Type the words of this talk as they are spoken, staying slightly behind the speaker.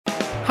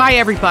Hi,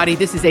 everybody.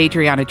 This is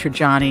Adriana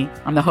Trajani.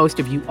 I'm the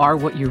host of You Are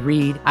What You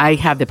Read. I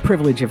have the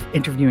privilege of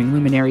interviewing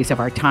luminaries of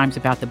our times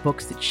about the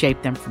books that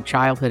shaped them from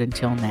childhood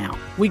until now.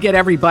 We get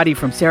everybody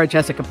from Sarah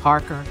Jessica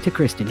Parker to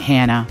Kristen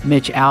Hanna,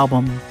 Mitch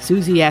Albom,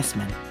 Susie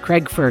Essman,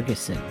 Craig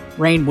Ferguson,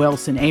 Rainn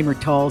Wilson, Amor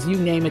Tolls, you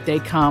name it, they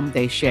come,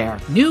 they share.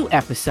 New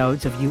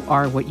episodes of You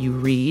Are What You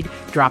Read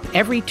drop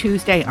every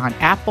Tuesday on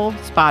Apple,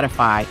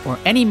 Spotify, or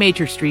any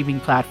major streaming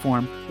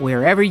platform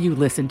wherever you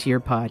listen to your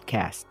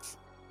podcasts.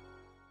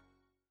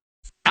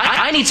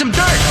 I need some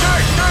dirt.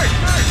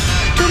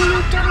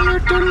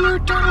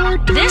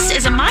 This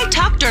is a My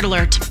Talk Dirt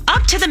Alert.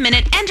 Up to the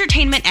minute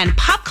entertainment and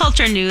pop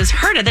culture news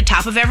heard at the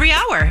top of every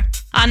hour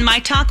on My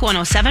Talk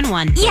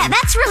 107.1. Yeah,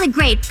 that's really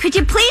great. Could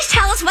you please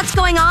tell us what's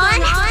going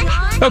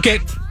on? Okay.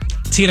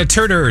 Tina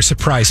Turner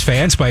surprised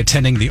fans by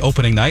attending the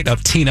opening night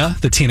of Tina,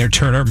 the Tina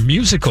Turner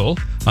musical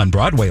on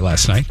Broadway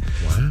last night.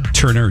 Wow.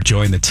 Turner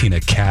joined the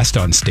Tina cast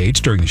on stage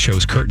during the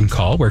show's curtain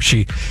call, where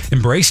she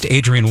embraced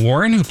Adrienne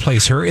Warren, who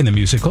plays her in the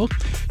musical.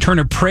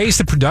 Turner praised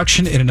the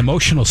production in an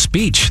emotional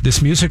speech.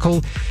 "This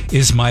musical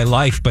is my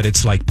life, but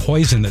it's like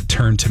poison that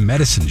turned to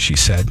medicine," she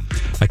said.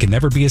 "I can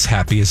never be as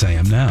happy as I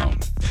am now."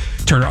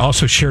 Turner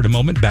also shared a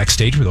moment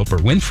backstage with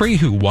Oprah Winfrey,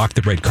 who walked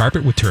the red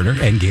carpet with Turner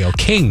and Gayle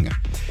King.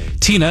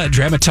 Tina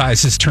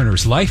dramatizes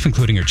Turner's life,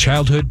 including her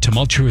childhood,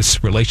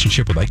 tumultuous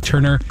relationship with Ike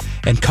Turner,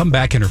 and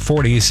comeback in her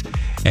 40s,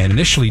 and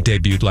initially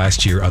debuted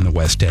last year on the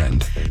West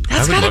End.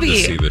 I would love to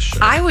see this show.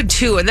 I would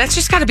too, and that's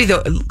just got to be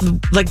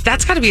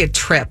that's got to be a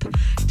trip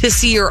to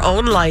see your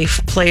own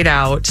life played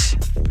out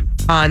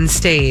on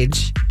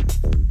stage.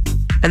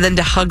 And then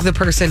to hug the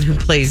person who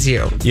plays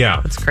you.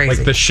 Yeah. It's crazy.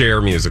 Like the Cher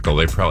musical,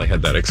 they probably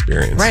had that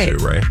experience too,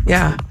 right?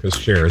 Yeah. Because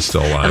Cher is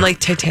still alive. And like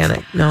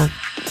Titanic. No.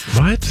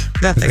 What?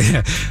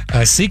 Nothing.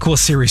 A sequel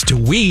series to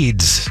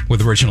Weeds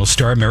with original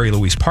star Mary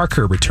Louise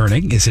Parker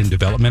returning is in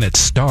development at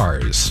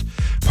Starz.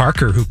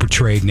 Parker, who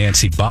portrayed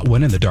Nancy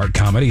Botwin in the dark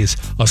comedy, is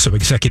also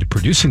executive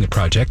producing the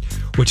project,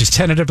 which is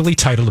tentatively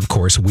titled, of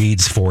course,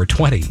 Weeds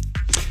 420.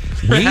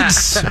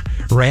 Weeds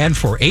ran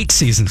for 8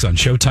 seasons on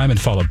Showtime and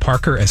followed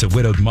Parker as a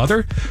widowed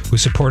mother who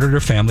supported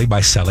her family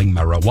by selling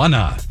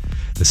marijuana.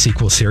 The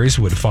sequel series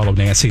would follow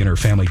Nancy and her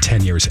family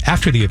 10 years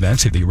after the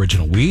events of the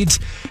original Weeds,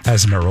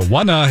 as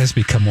marijuana has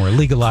become more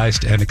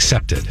legalized and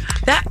accepted.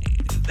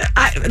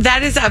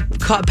 That is a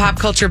pop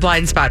culture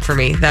blind spot for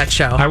me, that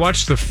show. I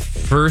watched the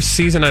first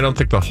season. I don't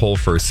think the whole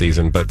first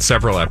season, but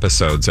several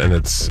episodes, and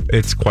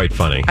it's quite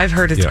funny. I've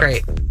heard it's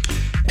great.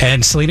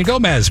 And Selena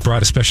Gomez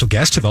brought a special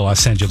guest to the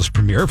Los Angeles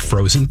premiere of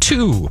Frozen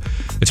 2.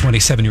 The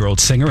 27-year-old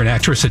singer and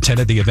actress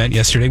attended the event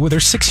yesterday with her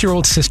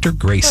 6-year-old sister,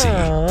 Gracie.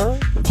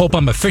 Aww. "Hope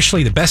I'm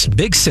officially the best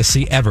big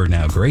sissy ever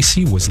now.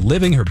 Gracie was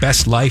living her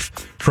best life.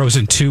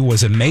 Frozen 2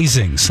 was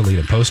amazing,"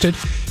 Selena posted.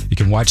 You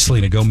can watch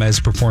Selena Gomez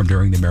perform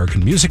during the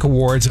American Music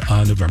Awards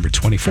on November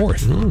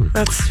 24th.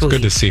 That's sweet. It's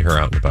good to see her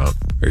out and about.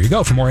 There you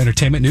go. For more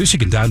entertainment news, you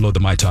can download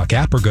the MyTalk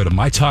app or go to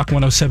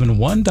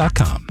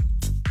mytalk1071.com.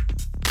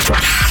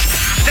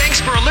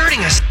 Thanks for alerting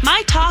us.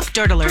 My Talk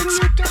Dirt Alerts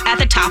at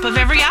the top of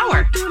every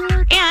hour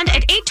and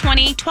at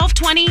 8:20,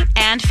 12:20,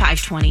 and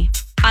 5:20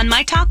 on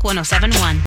My Talk 107.1.